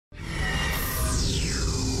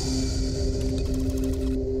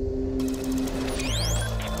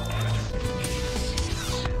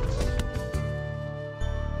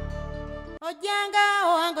Ojanga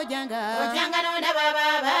nonda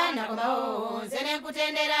baba nakubawo nzene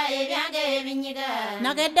kutendera ebyange ebinyiga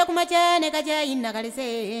nagedde ku makyane kajayina kalise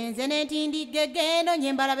nzene ntindi gegendo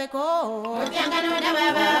nyembalabeko ojanga nonda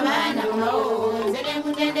baba nakubawo nzene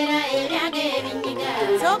kutendera ebyange ebinyiga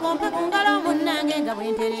sokompe kungalo munnange nga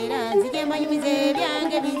bwenterera nzije manyumize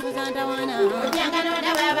ebyange bintuza ntawana ojanga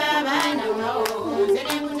nonda baba nakubawo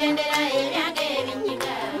nzene kutendera ebyange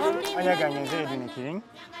ebinyiga Anyaganye nze EKIRING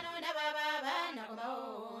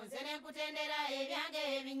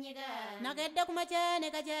nagedde ku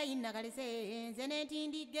makyane kajayina kalise nzene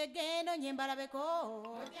ntindi gegendo nyembalabeko.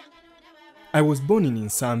 I was born in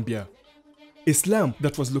Zambia, a slum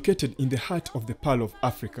that was located in the heart of the Pearl of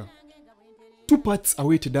Africa. Two paths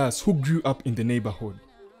awaited us who grew up in the neighborhood: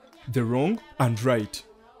 the wrong and right,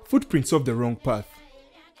 footprints of the wrong path.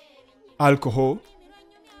 Alcohol,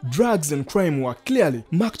 drugs and crime were clearly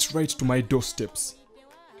marked right to my doorsteps.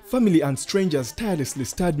 Family and strangers tirelessly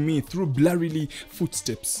stared me through blurry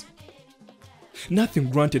footsteps. Nothing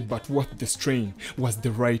granted but what the strain was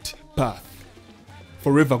the right path.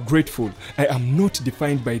 Forever grateful, I am not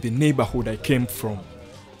defined by the neighborhood I came from.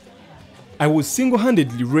 I was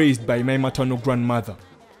single-handedly raised by my maternal grandmother.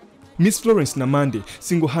 Miss Florence Namande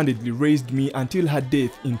single-handedly raised me until her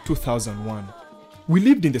death in 2001. We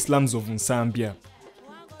lived in the slums of Zambia.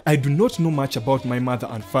 I do not know much about my mother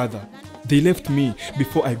and father. They left me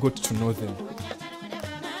before I got to know them.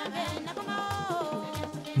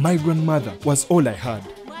 My grandmother was all I had.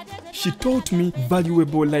 She taught me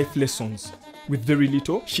valuable life lessons. With very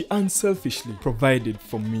little, she unselfishly provided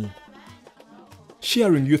for me.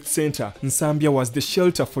 Sharing Youth Center in Zambia was the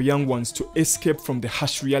shelter for young ones to escape from the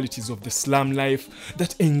harsh realities of the slum life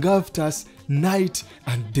that engulfed us night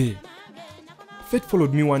and day. Fate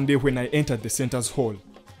followed me one day when I entered the center's hall.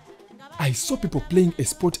 I saw people playing a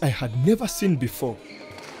sport I had never seen before.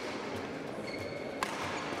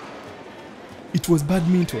 It was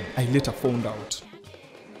badminton, I later found out.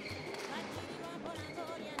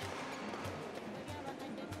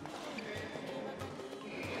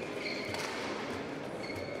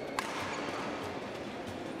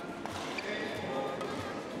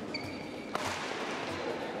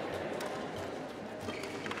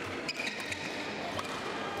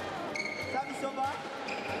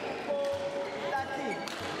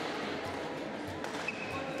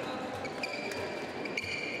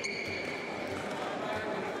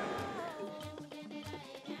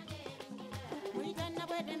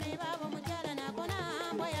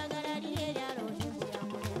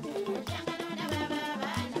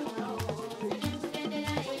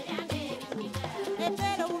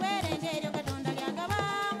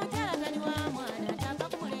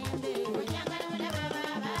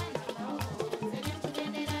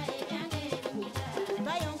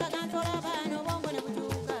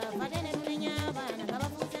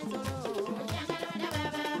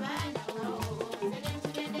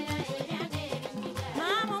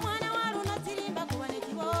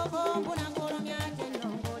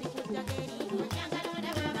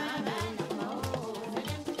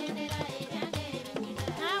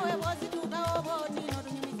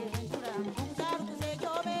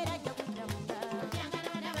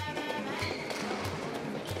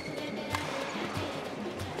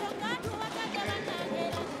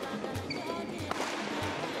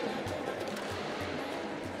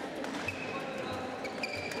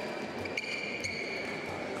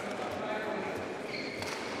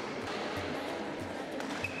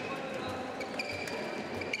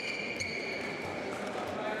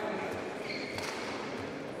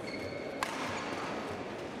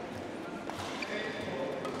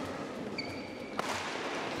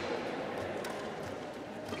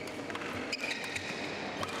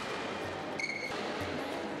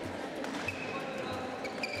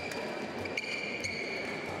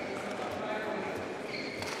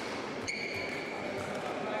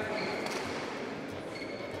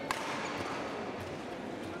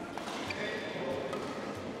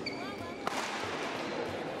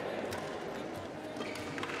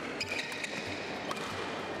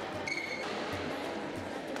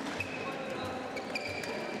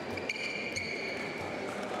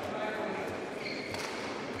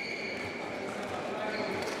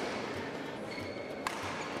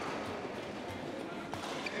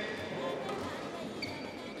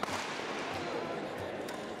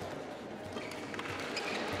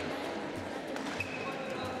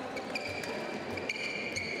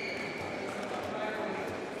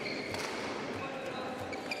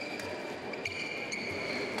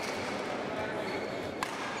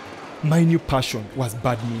 My new passion was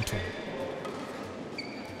badminton.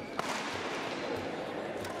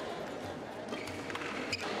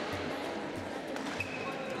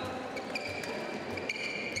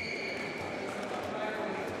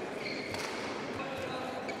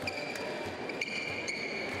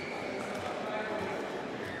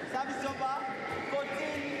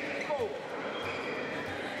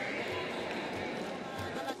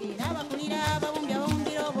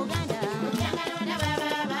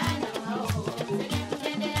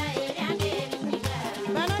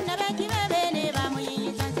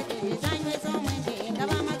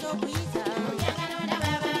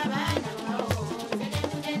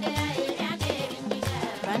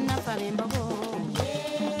 bavubuka b'embogo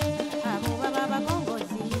abo baba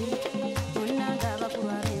bakongozi tunnanga bakulu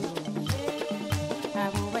ab'engo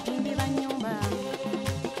abo batimbi ba nnyumba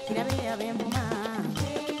kirabe ab'envuma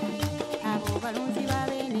abo balunzi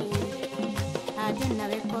b'abeene ate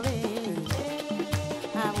nabekkobe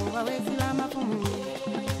abo baweesi b'amafumu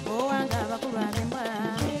owanga abakulu ab'embwa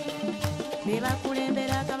be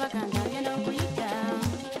bakulembera kabaka ng'agenda okuyita.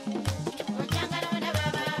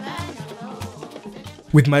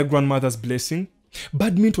 With my grandmother's blessing,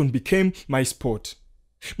 badminton became my sport.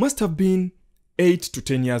 Must have been 8 to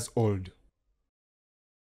 10 years old.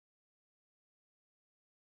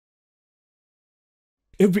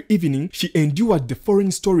 Every evening, she endured the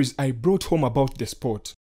foreign stories I brought home about the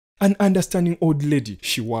sport. An understanding old lady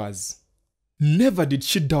she was. Never did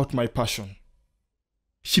she doubt my passion.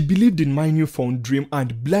 She believed in my newfound dream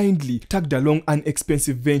and blindly tagged along an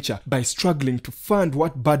expensive venture by struggling to fund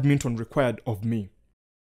what badminton required of me.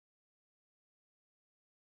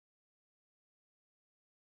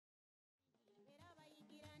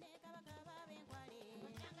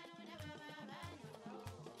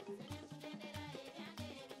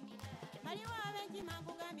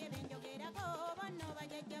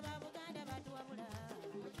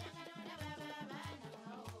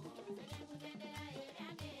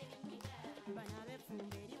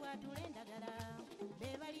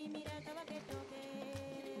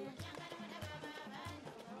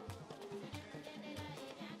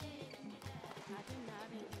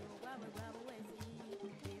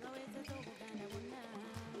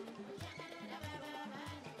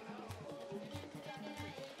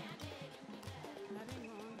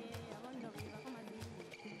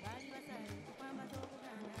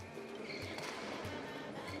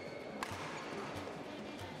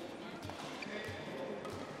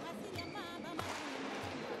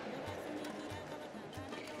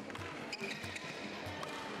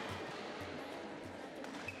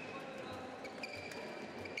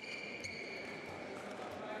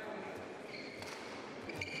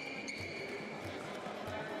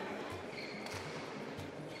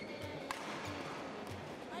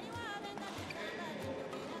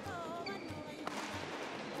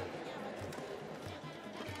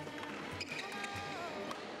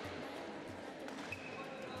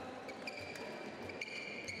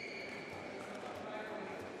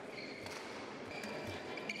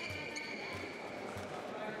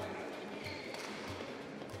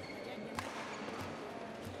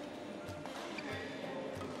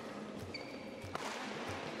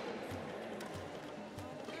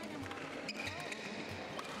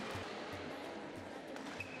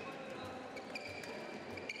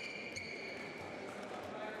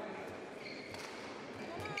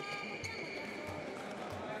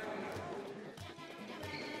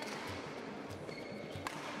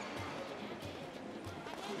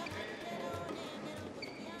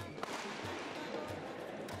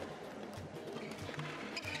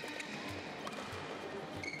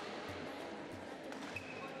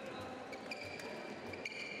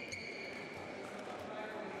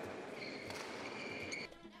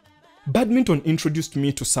 Badminton introduced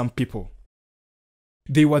me to some people.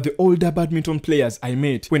 They were the older badminton players I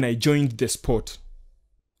met when I joined the sport.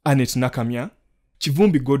 Annette Nakamya,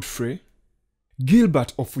 Chivumbi Godfrey,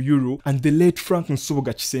 Gilbert Ofuyuru, and the late Frank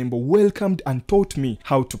Nsubuga Chisembo welcomed and taught me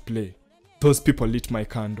how to play. Those people lit my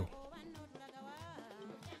candle.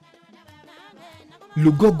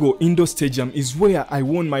 Lugogo Indoor Stadium is where I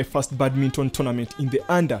won my first badminton tournament in the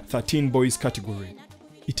under-13 boys category.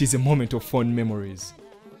 It is a moment of fond memories.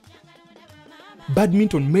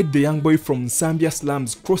 Badminton made the young boy from Zambia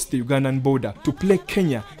slums cross the Ugandan border to play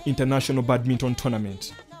Kenya International Badminton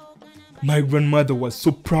Tournament. My grandmother was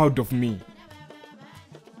so proud of me.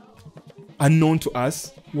 Unknown to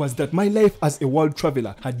us was that my life as a world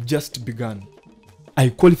traveler had just begun. I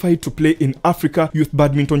qualified to play in Africa Youth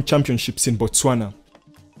Badminton Championships in Botswana.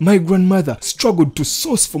 My grandmother struggled to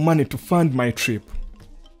source for money to fund my trip.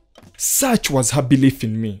 Such was her belief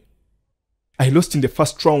in me. I lost in the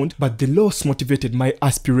first round, but the loss motivated my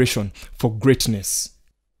aspiration for greatness.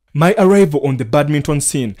 My arrival on the badminton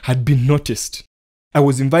scene had been noticed. I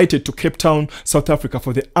was invited to Cape Town, South Africa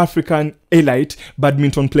for the African Elite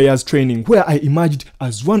Badminton Players Training, where I emerged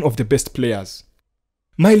as one of the best players.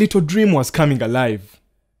 My little dream was coming alive.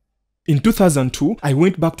 In 2002, I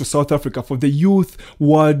went back to South Africa for the Youth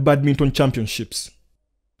World Badminton Championships.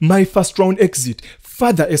 My first round exit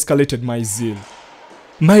further escalated my zeal.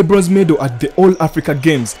 My bronze medal at the All Africa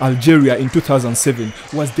Games, Algeria in 2007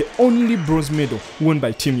 was the only bronze medal won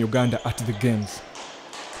by Team Uganda at the Games.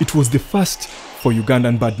 It was the first for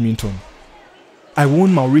Ugandan badminton. I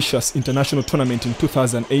won Mauritius International Tournament in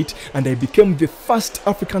 2008 and I became the first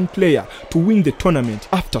African player to win the tournament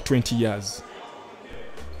after 20 years.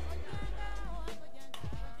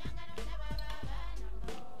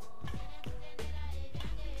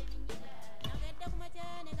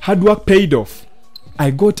 Hard work paid off.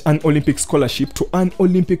 I got an Olympic scholarship to an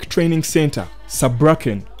Olympic training center,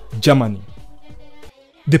 Saarbrücken, Germany.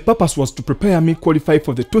 The purpose was to prepare me qualify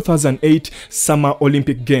for the 2008 Summer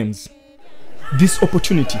Olympic Games. This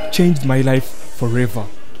opportunity changed my life forever.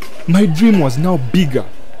 My dream was now bigger.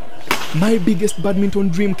 My biggest badminton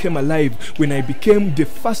dream came alive when I became the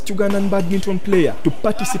first Ugandan badminton player to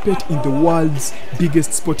participate in the world's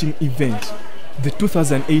biggest sporting event, the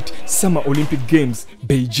 2008 Summer Olympic Games,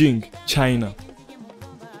 Beijing, China.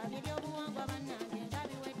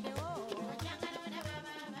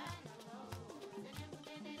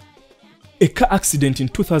 A car accident in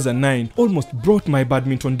 2009 almost brought my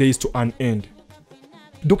badminton days to an end.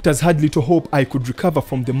 Doctors had little hope I could recover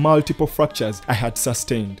from the multiple fractures I had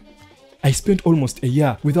sustained. I spent almost a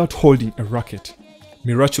year without holding a racket.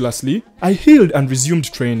 Miraculously, I healed and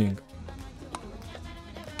resumed training.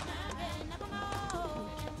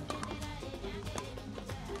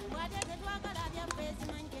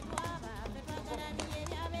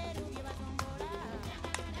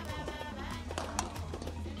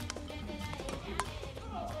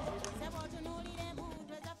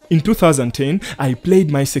 In 2010, I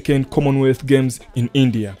played my second Commonwealth Games in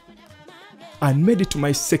India and made it to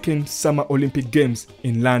my second Summer Olympic Games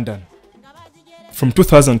in London. From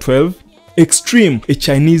 2012, Extreme, a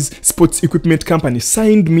Chinese sports equipment company,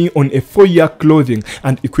 signed me on a 4-year clothing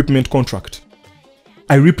and equipment contract.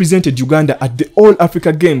 I represented Uganda at the All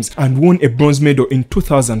Africa Games and won a bronze medal in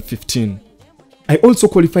 2015. I also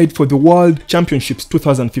qualified for the World Championships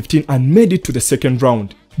 2015 and made it to the second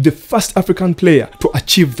round, the first African player to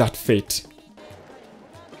achieve that fate.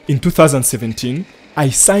 In 2017, I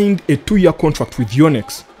signed a 2-year contract with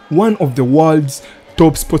Yonex, one of the world's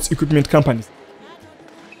top sports equipment companies.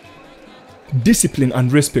 Discipline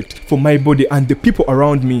and respect for my body and the people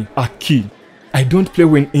around me are key. I don't play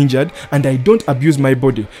when injured and I don't abuse my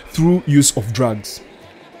body through use of drugs.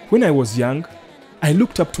 When I was young, I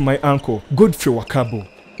looked up to my uncle, Godfrey Wakabo,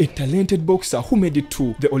 a talented boxer who made it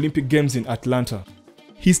to the Olympic Games in Atlanta.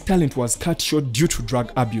 His talent was cut short due to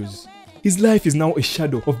drug abuse. His life is now a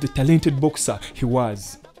shadow of the talented boxer he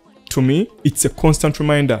was. To me, it's a constant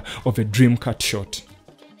reminder of a dream cut short.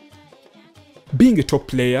 Being a top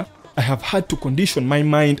player, I have had to condition my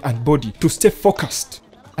mind and body to stay focused.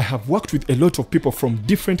 I have worked with a lot of people from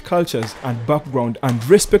different cultures and background, and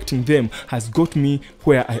respecting them has got me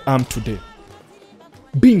where I am today.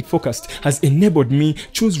 Being focused has enabled me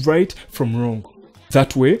to choose right from wrong.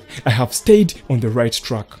 That way, I have stayed on the right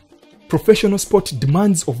track. Professional sport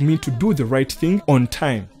demands of me to do the right thing on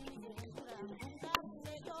time.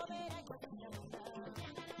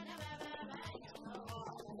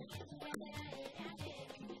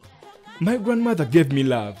 My grandmother gave me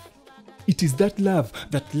love. It is that love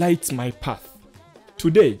that lights my path.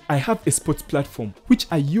 Today, I have a sports platform which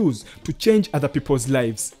I use to change other people's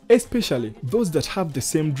lives, especially those that have the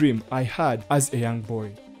same dream I had as a young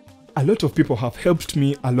boy. A lot of people have helped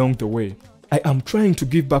me along the way. I am trying to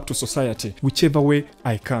give back to society whichever way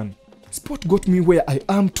I can. Sport got me where I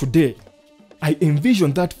am today. I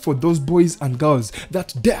envision that for those boys and girls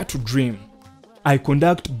that dare to dream. I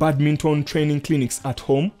conduct badminton training clinics at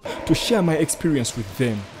home to share my experience with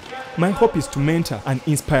them. My hope is to mentor and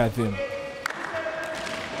inspire them.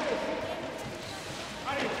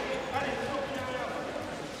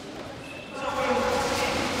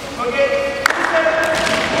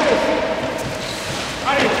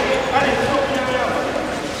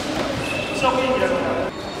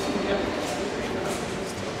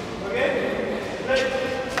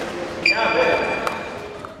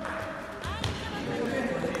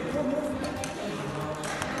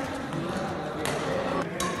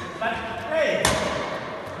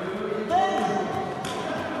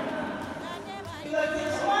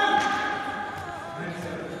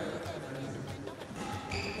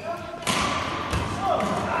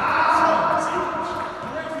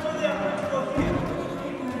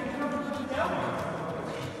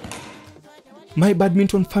 My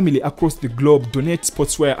badminton family across the globe donates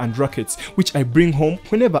sportswear and rackets, which I bring home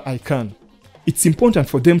whenever I can. It's important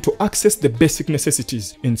for them to access the basic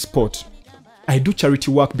necessities in sport. I do charity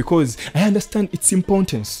work because I understand its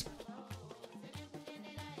importance.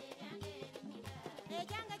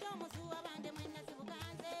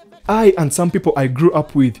 I and some people I grew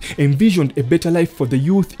up with envisioned a better life for the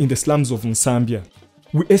youth in the slums of Nsambia.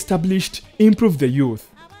 We established Improve the Youth,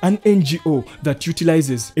 an NGO that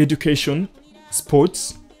utilizes education,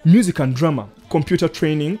 sports, music and drama, computer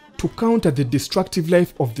training to counter the destructive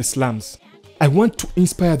life of the slums. I want to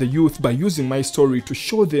inspire the youth by using my story to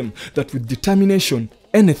show them that with determination,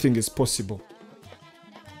 anything is possible.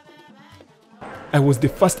 I was the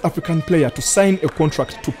first African player to sign a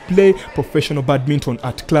contract to play professional badminton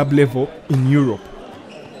at club level in Europe.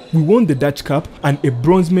 We won the Dutch Cup and a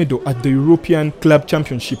bronze medal at the European Club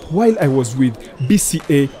Championship while I was with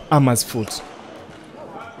BCA Amersfoort.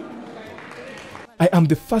 I am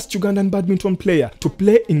the first Ugandan badminton player to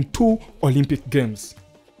play in 2 Olympic Games.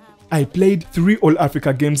 I played 3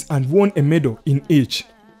 All-Africa Games and won a medal in each.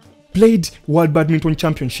 Played World Badminton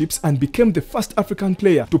Championships and became the first African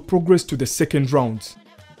player to progress to the second round.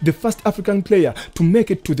 The first African player to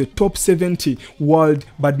make it to the top 70 World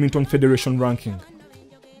Badminton Federation ranking.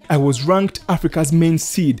 I was ranked Africa's main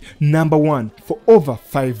seed #1 for over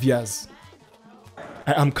 5 years.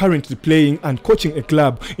 I am currently playing and coaching a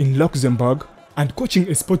club in Luxembourg and coaching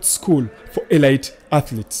a sports school for elite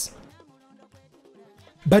athletes.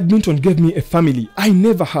 Badminton gave me a family I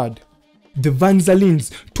never had. The Van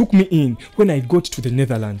Zalins took me in when I got to the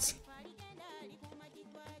Netherlands.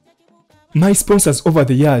 My sponsors over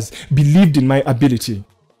the years believed in my ability.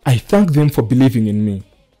 I thank them for believing in me.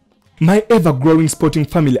 My ever-growing sporting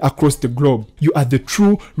family across the globe, you are the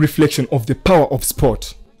true reflection of the power of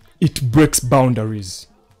sport. It breaks boundaries.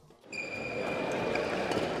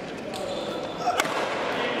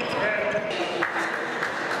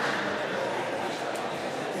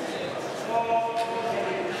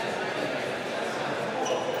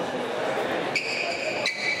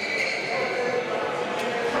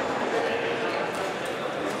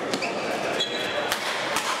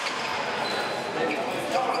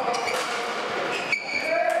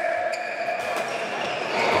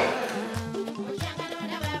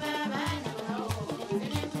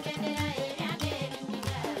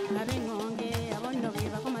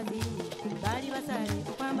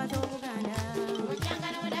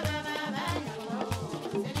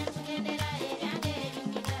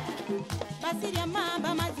 Basirya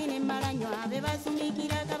mamba mazine malanywa be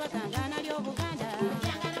basumikira kabakangana ly'Obuganda.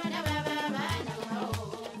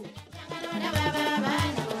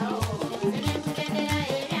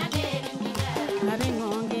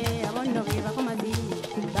 Abengonge abondo be bakomazi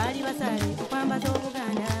bali basale okwambaza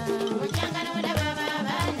Obuganda.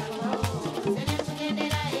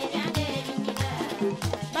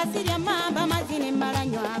 Basirya mamba mazine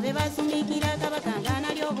malanywa be basumikira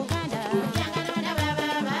kabakangana ly'Obuganda.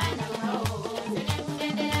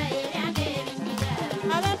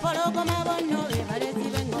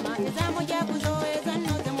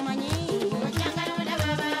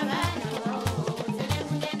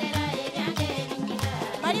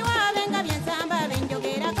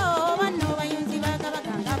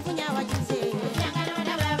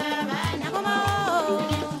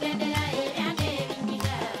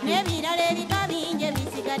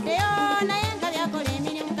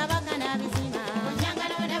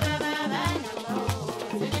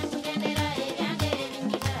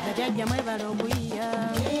 Jamwe balokuya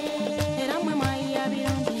era mwe mwaiya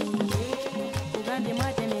birungi Uganda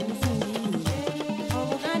mwatema emisingi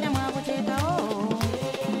Obuganda mwabuteekawo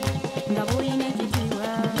nga bulina ekitiibwa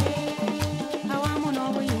awamu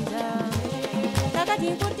n'obuyinza kakati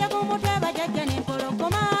nkutte ku mutwe bajjajja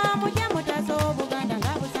n'empologoma